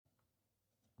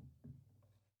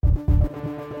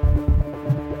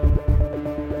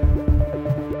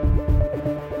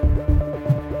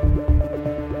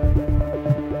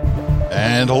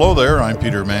And hello there, I'm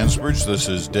Peter Mansbridge. This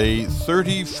is day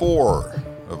 34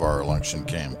 of our election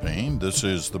campaign. This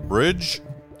is The Bridge.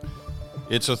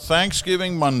 It's a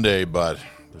Thanksgiving Monday, but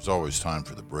there's always time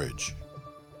for The Bridge.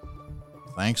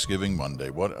 Thanksgiving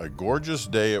Monday. What a gorgeous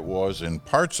day it was in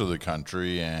parts of the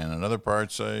country, and in other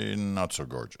parts, not so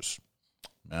gorgeous.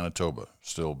 Manitoba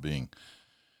still being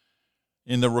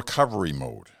in the recovery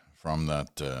mode from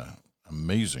that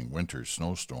amazing winter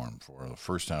snowstorm for the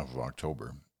first half of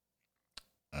October.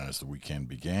 As the weekend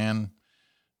began,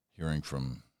 hearing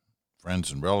from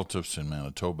friends and relatives in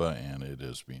Manitoba, and it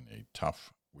has been a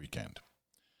tough weekend.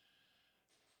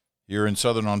 Here in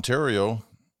southern Ontario,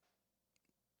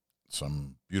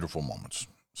 some beautiful moments,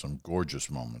 some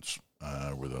gorgeous moments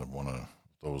with one of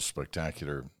those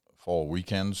spectacular fall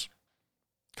weekends.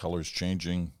 Colors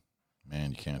changing,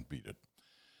 man, you can't beat it.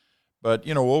 But,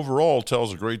 overall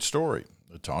tells a great story.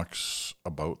 It talks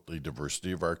about the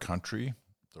diversity of our country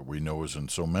that we know is in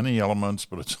so many elements,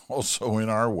 but it's also in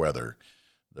our weather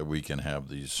that we can have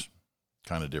these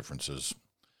kind of differences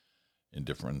in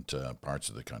different parts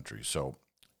of the country. So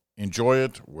enjoy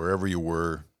it wherever you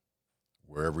were,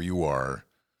 wherever you are.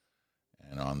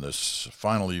 And on this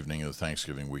final evening of the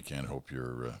Thanksgiving weekend, hope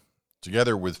you're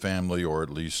together with family, or at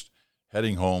least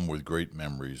heading home with great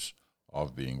memories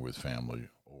of being with family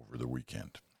over the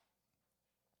weekend.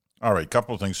 All right, a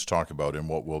couple of things to talk about in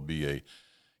what will be a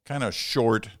kind of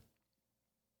short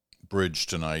bridge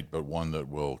tonight, but one that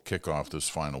will kick off this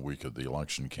final week of the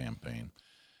election campaign.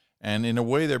 And in a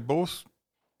way, they're both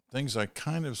things I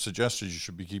kind of suggested you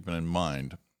should be keeping in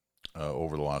mind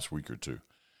over the last week or two.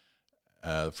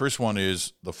 The first one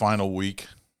is the final week,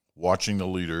 watching the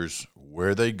leaders,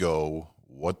 where they go,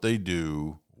 what they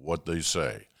do, what they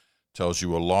say. Tells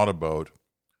you a lot about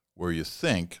where you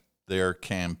think their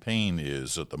campaign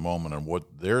is at the moment and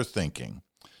what they're thinking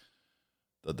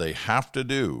that they have to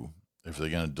do if they're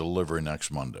going to deliver next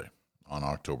Monday on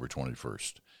October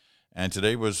 21st. And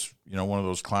today was, one of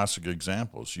those classic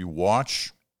examples. You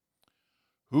watch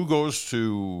who goes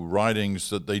to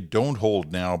ridings that they don't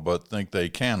hold now but think they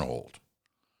can hold.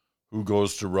 Who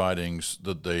goes to ridings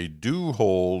that they do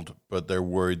hold but they're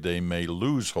worried they may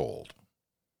lose hold.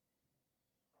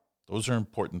 Those are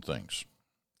important things.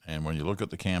 And when you look at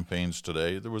the campaigns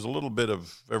today, there was a little bit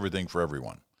of everything for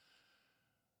everyone.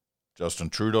 Justin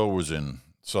Trudeau was in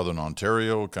southern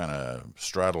Ontario, kind of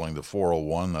straddling the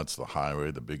 401. That's the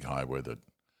highway, the big highway that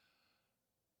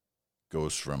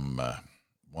goes from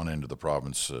one end of the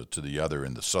province to the other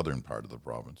in the southern part of the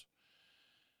province.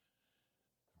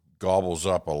 Gobbles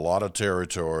up a lot of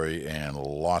territory and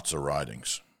lots of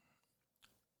ridings.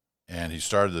 And he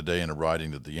started the day in a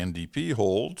riding that the NDP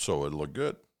hold, so it looked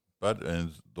good. But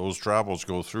those travels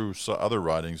go through other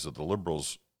ridings that the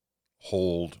Liberals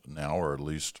hold now, or at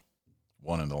least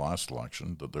one in the last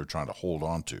election, that they're trying to hold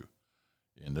on to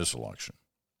in this election.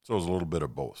 So it was a little bit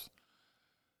of both.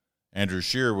 Andrew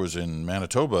Scheer was in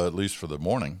Manitoba, at least for the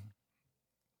morning.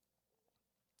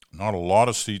 Not a lot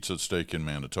of seats at stake in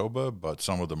Manitoba, but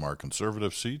some of them are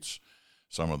Conservative seats.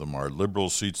 Some of them are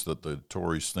Liberal seats that the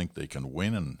Tories think they can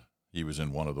win, and he was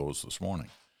in one of those this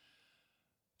morning.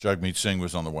 Jagmeet Singh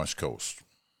was on the West Coast.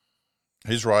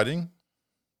 His riding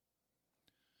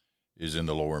is in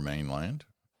the Lower Mainland.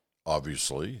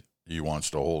 Obviously, he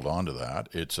wants to hold on to that.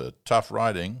 It's a tough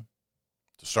riding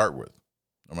to start with,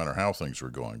 no matter how things were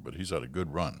going, but he's had a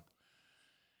good run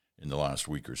in the last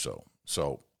week or so.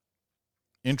 So,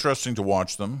 interesting to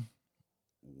watch them.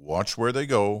 Watch where they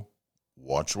go.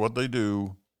 Watch what they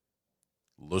do.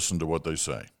 Listen to what they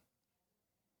say.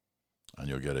 And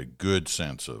you'll get a good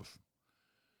sense of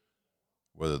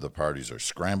whether the parties are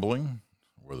scrambling,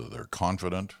 whether they're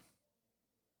confident,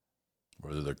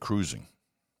 whether they're cruising.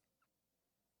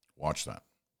 Watch that.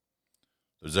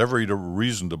 There's every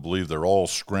reason to believe they're all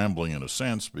scrambling in a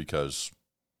sense because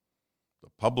the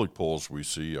public polls we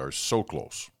see are so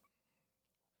close,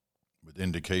 with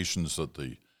indications that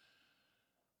the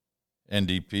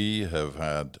NDP have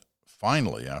had,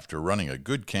 finally, after running a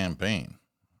good campaign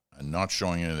and not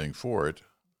showing anything for it,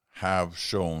 have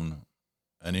shown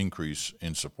an increase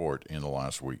in support in the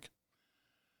last week.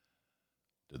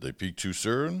 Did they peak too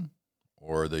soon,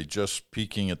 or are they just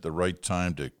peaking at the right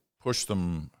time to push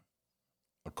them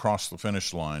across the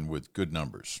finish line with good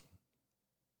numbers?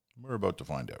 We're about to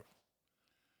find out.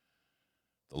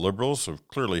 The Liberals have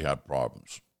clearly had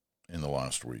problems in the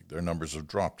last week. Their numbers have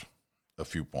dropped a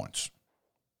few points.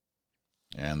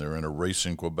 And they're in a race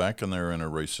in Quebec and they're in a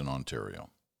race in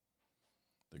Ontario.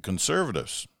 The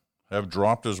Conservatives have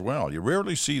dropped as well. You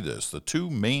rarely see this. The two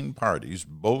main parties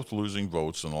both losing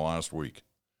votes in the last week,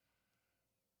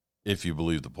 if you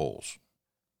believe the polls.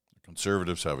 The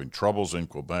Conservatives having troubles in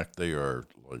Quebec.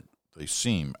 They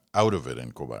seem out of it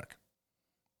in Quebec.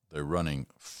 They're running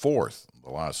fourth, the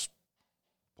last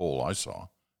poll I saw,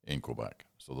 in Quebec.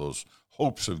 So those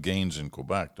hopes of gains in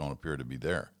Quebec don't appear to be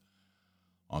there.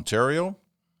 Ontario,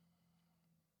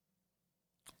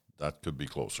 that could be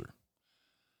closer.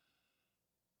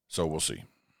 So we'll see.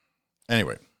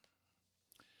 Anyway,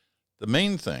 the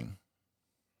main thing,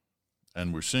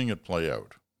 and we're seeing it play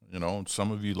out,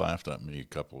 some of you laughed at me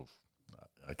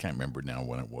I can't remember now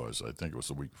when it was. I think it was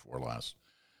the week before last,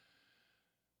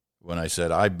 when I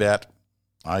said, I bet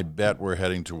we're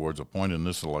heading towards a point in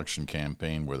this election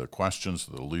campaign where the questions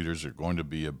of the leaders are going to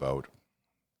be about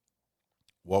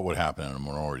what would happen in a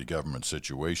minority government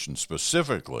situation.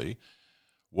 Specifically,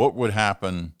 what would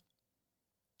happen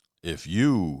if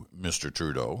you, Mr.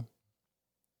 Trudeau,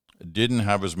 didn't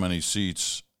have as many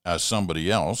seats as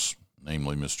somebody else,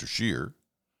 namely Mr. Scheer,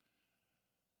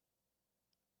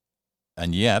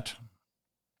 and yet,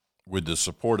 with the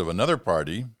support of another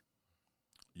party,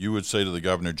 you would say to the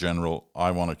Governor General,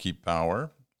 I want to keep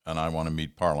power and I want to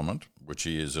meet Parliament, which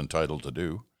he is entitled to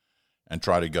do, and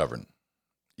try to govern,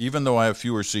 even though I have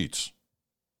fewer seats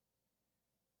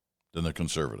than the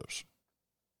Conservatives.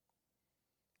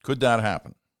 Could that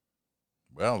happen?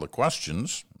 Well, the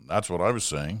questions, that's what I was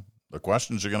saying, the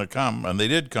questions are going to come, and they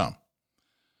did come.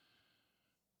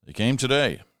 They came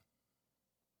today.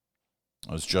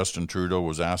 As Justin Trudeau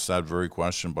was asked that very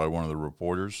question by one of the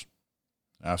reporters,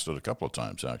 asked it a couple of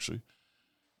times, actually,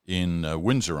 in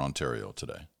Windsor, Ontario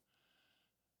today.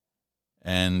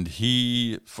 And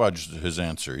he fudged his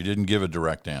answer. He didn't give a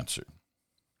direct answer.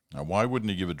 Now, why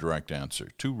wouldn't he give a direct answer?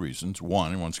 Two reasons.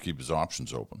 One, he wants to keep his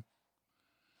options open.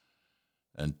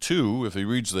 And two, if he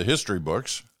reads the history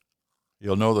books,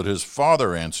 he'll know that his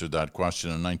father answered that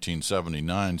question in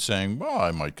 1979, saying, well,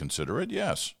 I might consider it,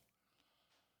 yes.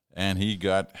 And he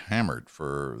got hammered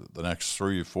for the next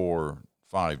 3, 4,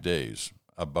 5 days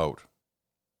about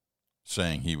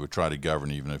saying he would try to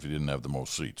govern even if he didn't have the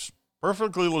most seats.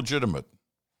 Perfectly legitimate,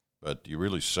 but do you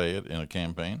really say it in a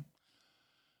campaign?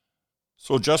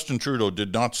 So Justin Trudeau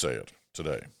did not say it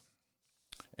today.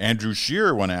 Andrew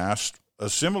Scheer, when asked a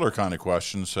similar kind of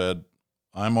question, said,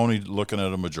 I'm only looking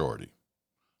at a majority.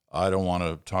 I don't want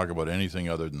to talk about anything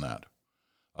other than that.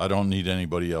 I don't need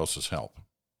anybody else's help.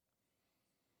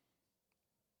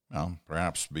 Well,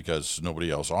 perhaps because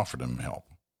nobody else offered him help.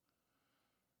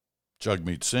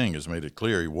 Jagmeet Singh has made it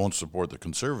clear he won't support the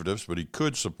Conservatives, but he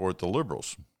could support the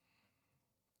Liberals.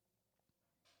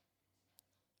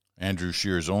 Andrew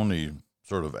Scheer's only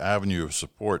sort of avenue of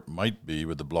support might be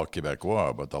with the Bloc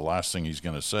Québécois, but the last thing he's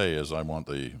going to say is, I want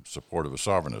the support of a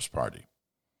sovereignist party.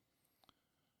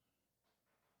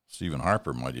 Stephen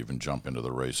Harper might even jump into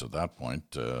the race at that point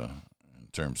in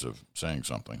terms of saying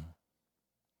something.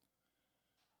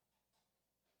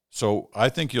 So I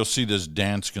think you'll see this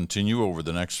dance continue over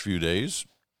the next few days.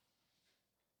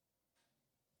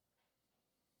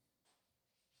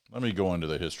 Let me go into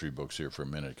the history books here for a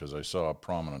minute, because I saw a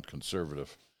prominent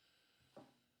Conservative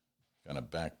kind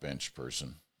of backbench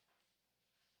person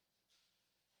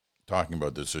talking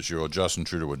about this issue. Well, Justin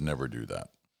Trudeau would never do that.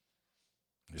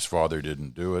 His father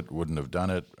didn't do it, wouldn't have done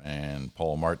it, and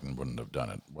Paul Martin wouldn't have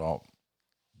done it. Well,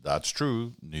 that's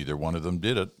true. Neither one of them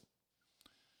did it.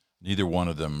 Neither one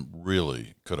of them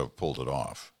really could have pulled it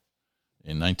off.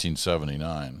 In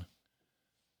 1979,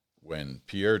 when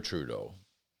Pierre Trudeau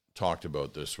talked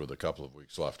about this with a couple of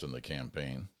weeks left in the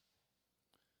campaign,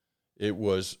 it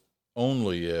was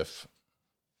only if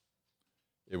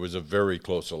it was a very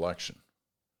close election,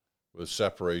 with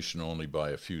separation only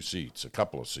by a few seats, a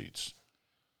couple of seats.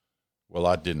 Well,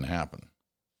 that didn't happen.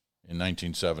 In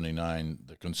 1979,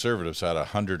 the Conservatives had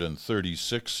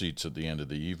 136 seats at the end of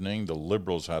the evening. The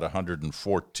Liberals had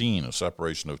 114, a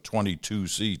separation of 22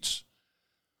 seats.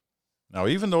 Now,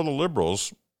 even though the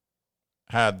Liberals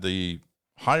had the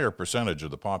higher percentage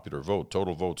of the popular vote,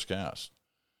 total votes cast,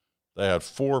 they had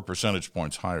 4 percentage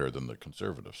points higher than the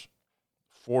Conservatives,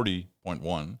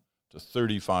 40.1 to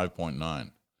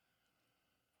 35.9.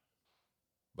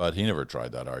 But he never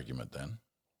tried that argument then.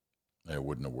 It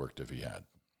wouldn't have worked if he had.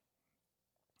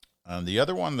 And the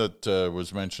other one that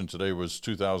was mentioned today was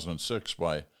 2006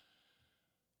 by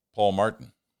Paul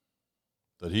Martin,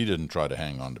 that he didn't try to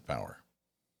hang on to power.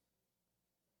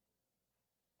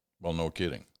 Well, no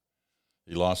kidding.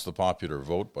 He lost the popular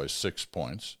vote by 6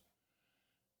 points,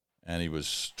 and he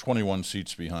was 21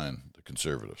 seats behind the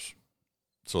Conservatives.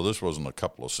 So this wasn't a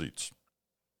couple of seats.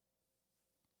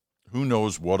 Who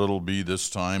knows what it'll be this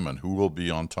time and who will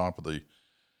be on top of the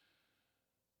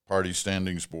party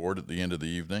standings board at the end of the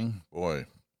evening? Boy,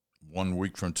 1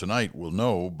 week from tonight we'll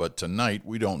know, but tonight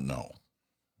we don't know.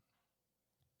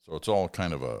 So it's all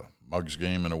kind of a mugs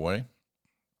game in a way.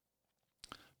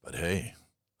 But hey,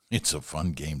 it's a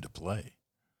fun game to play.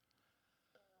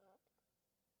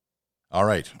 All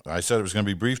right. I said it was going to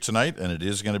be brief tonight, and it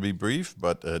is going to be brief,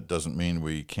 but it doesn't mean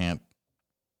we can't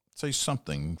say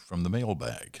something from the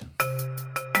mailbag.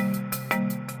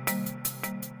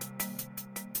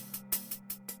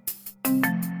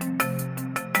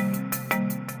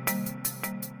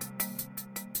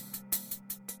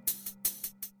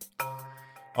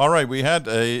 All right. We had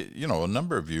a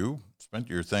number of you spent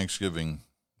your Thanksgiving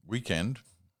weekend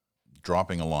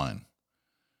dropping a line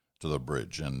to the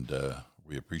bridge, and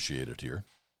we appreciate it here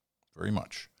very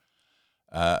much.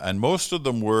 And most of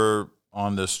them were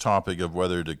on this topic of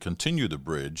whether to continue the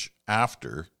bridge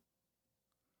after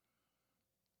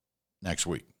next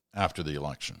week, after the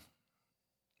election.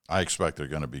 I expect there are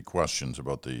going to be questions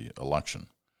about the election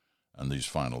and these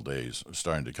final days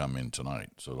starting to come in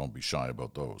tonight, so don't be shy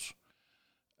about those.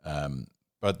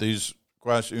 But these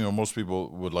questions, most people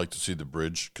would like to see the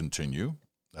bridge continue.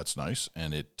 That's nice,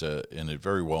 and it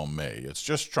very well may. It's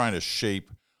just trying to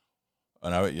shape,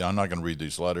 and I'm not going to read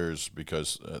these letters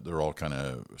because they're all kind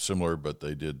of similar, but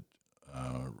they did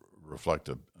reflect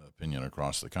an opinion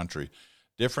across the country.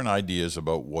 Different ideas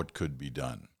about what could be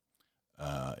done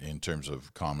in terms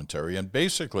of commentary. And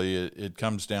basically, it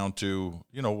comes down to,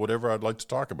 whatever I'd like to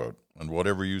talk about and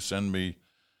whatever you send me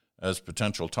as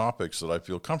potential topics that I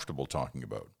feel comfortable talking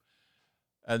about.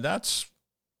 And that's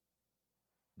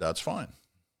fine.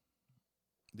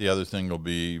 The other thing will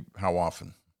be how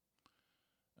often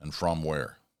and from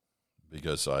where,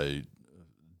 because I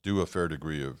do a fair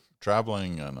degree of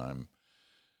traveling and I'm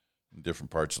in different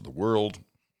parts of the world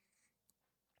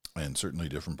and certainly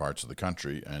different parts of the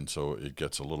country, and so it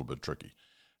gets a little bit tricky.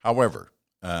 However,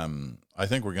 I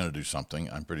think we're going to do something.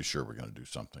 I'm pretty sure we're going to do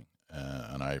something,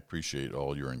 and I appreciate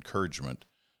all your encouragement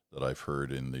that I've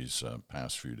heard in these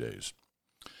past few days.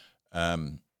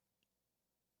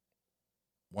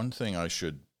 One thing I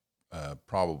should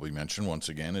probably mention once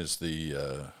again is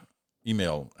the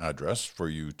email address for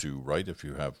you to write if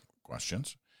you have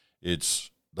questions.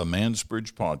 It's the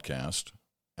Mansbridge Podcast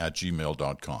at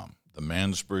gmail.com. The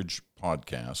Mansbridge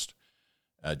Podcast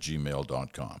at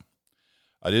gmail.com.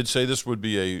 I did say this would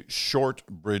be a short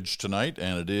bridge tonight,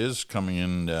 and it is coming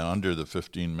in under the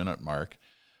 15-minute mark,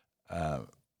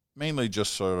 mainly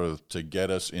just sort of to get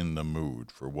us in the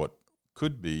mood for what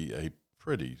could be a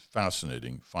pretty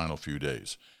fascinating final few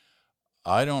days.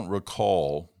 I don't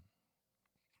recall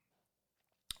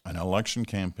an election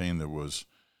campaign that was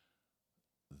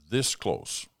this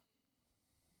close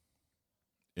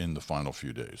in the final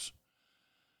few days,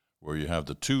 where you have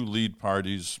the two lead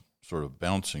parties sort of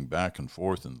bouncing back and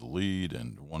forth in the lead,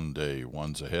 and one day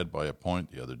one's ahead by a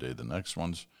point, the other day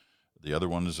the other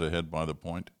one is ahead by the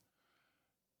point.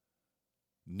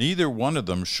 Neither one of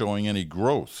them showing any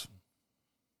growth,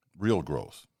 real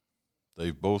growth.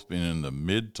 They've both been in the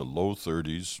mid to low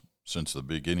 30s since the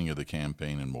beginning of the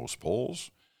campaign in most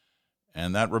polls,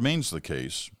 and that remains the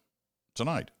case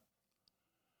tonight.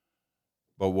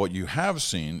 But what you have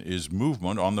seen is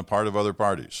movement on the part of other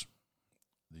parties.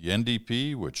 The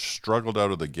NDP, which struggled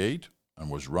out of the gate and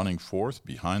was running fourth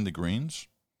behind the Greens,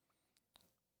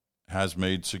 has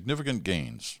made significant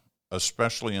gains,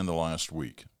 especially in the last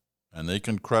week. And they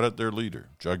can credit their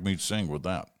leader, Jagmeet Singh, with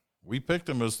that. We picked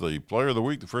him as the player of the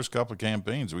week the first couple of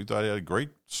campaigns. We thought he had a great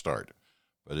start,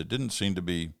 but it didn't seem to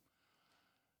be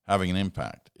having an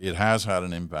impact. It has had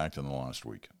an impact in the last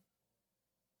week,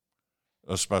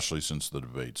 especially since the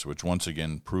debates, which once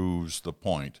again proves the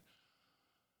point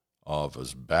of,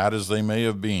 as bad as they may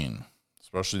have been,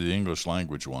 especially the English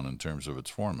language one in terms of its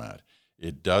format,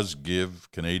 it does give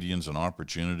Canadians an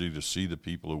opportunity to see the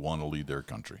people who want to lead their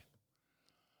country.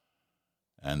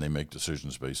 And they make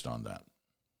decisions based on that.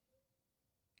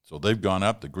 So they've gone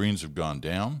up, the Greens have gone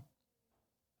down.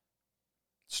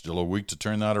 Still a week to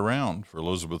turn that around for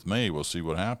Elizabeth May. We'll see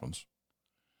what happens.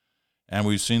 And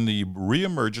we've seen the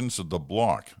reemergence of the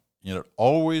Bloc. It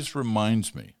always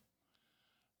reminds me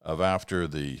of after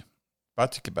the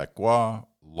Parti Québécois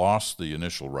lost the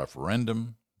initial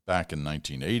referendum back in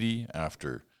 1980,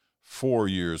 after 4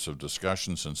 years of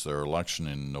discussion since their election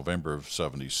in November of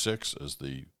 76 as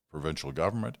the provincial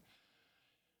government.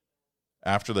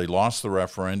 After they lost the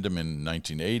referendum in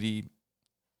 1980,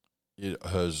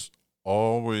 I've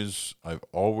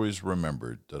always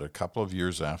remembered that a couple of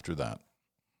years after that,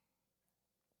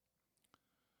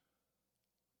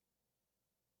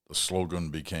 the slogan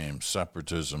became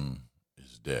separatism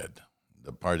is dead.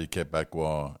 The Parti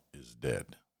Québécois is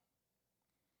dead.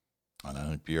 And I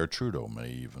think Pierre Trudeau may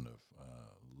even have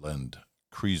lent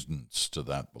credence to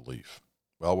that belief.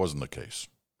 Well, it wasn't the case.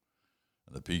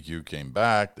 And the PQ came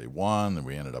back, they won, and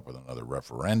we ended up with another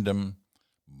referendum,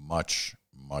 much,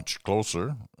 much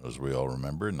closer, as we all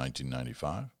remember, in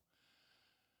 1995.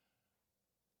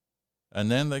 And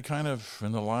then they kind of,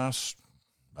 in the last,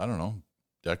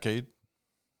 decade,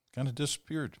 kind of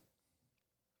disappeared.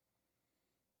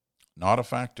 Not a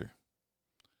factor.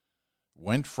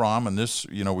 Went from, and this,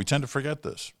 we tend to forget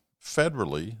this,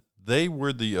 federally, they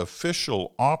were the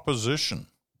official opposition.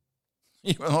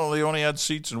 Even though they only had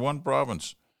seats in one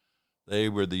province, they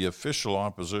were the official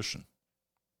opposition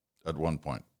at one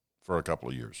point for a couple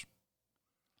of years.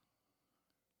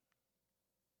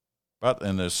 But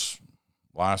in this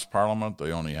last parliament,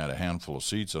 they only had a handful of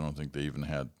seats. I don't think they even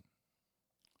had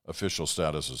official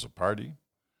status as a party.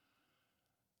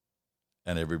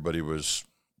 And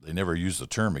they never used the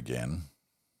term again.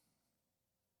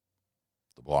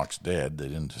 The Bloc's dead. They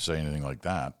didn't say anything like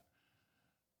that.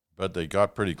 But they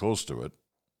got pretty close to it.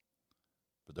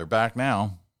 But they're back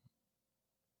now.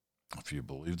 If you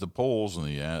believe the polls and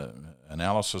the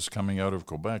analysis coming out of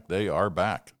Quebec, they are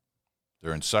back.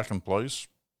 They're in second place,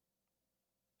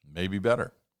 maybe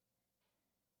better,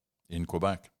 in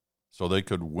Quebec. So they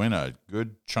could win a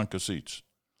good chunk of seats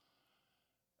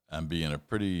and be in a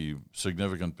pretty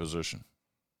significant position.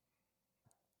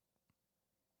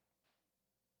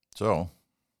 So,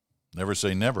 never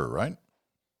say never, right?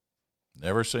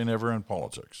 Never say never in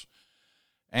politics.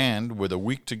 And with a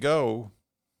week to go,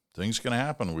 things can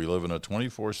happen. We live in a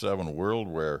 24/7 world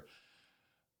where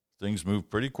things move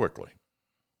pretty quickly.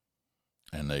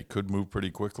 And they could move pretty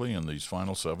quickly in these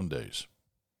final 7 days.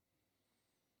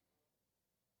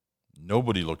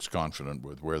 Nobody looks confident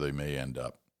with where they may end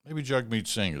up. Maybe Jagmeet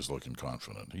Singh is looking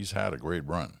confident. He's had a great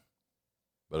run.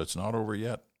 But it's not over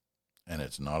yet. And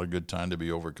it's not a good time to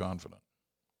be overconfident.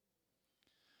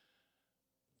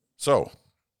 So,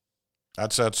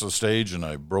 that sets the stage, and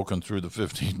I've broken through the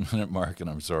 15-minute mark, and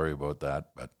I'm sorry about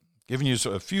that. But giving you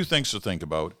a few things to think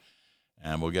about,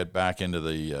 and we'll get back into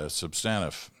the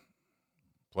substantive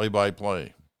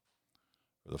play-by-play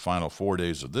for the final 4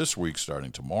 days of this week,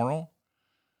 starting tomorrow.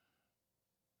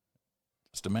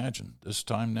 Just imagine, this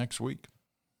time next week,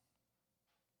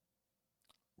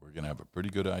 we're going to have a pretty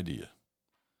good idea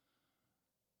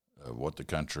of what the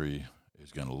country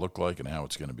is going to look like and how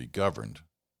it's going to be governed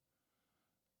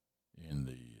in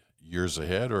the years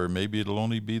ahead, or maybe it'll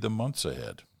only be the months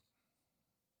ahead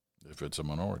if it's a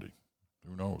minority.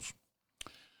 Who knows?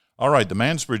 All right, the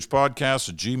Mansbridge Podcast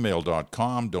at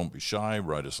gmail.com. Don't be shy.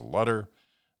 Write us a letter.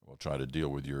 We'll try to deal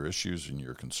with your issues and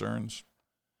your concerns.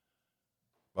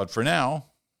 But for now,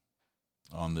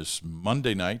 on this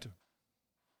Monday night,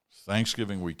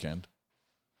 Thanksgiving weekend,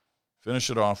 finish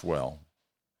it off well.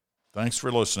 Thanks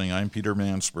for listening. I'm Peter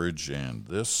Mansbridge, and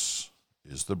this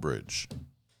is The Bridge.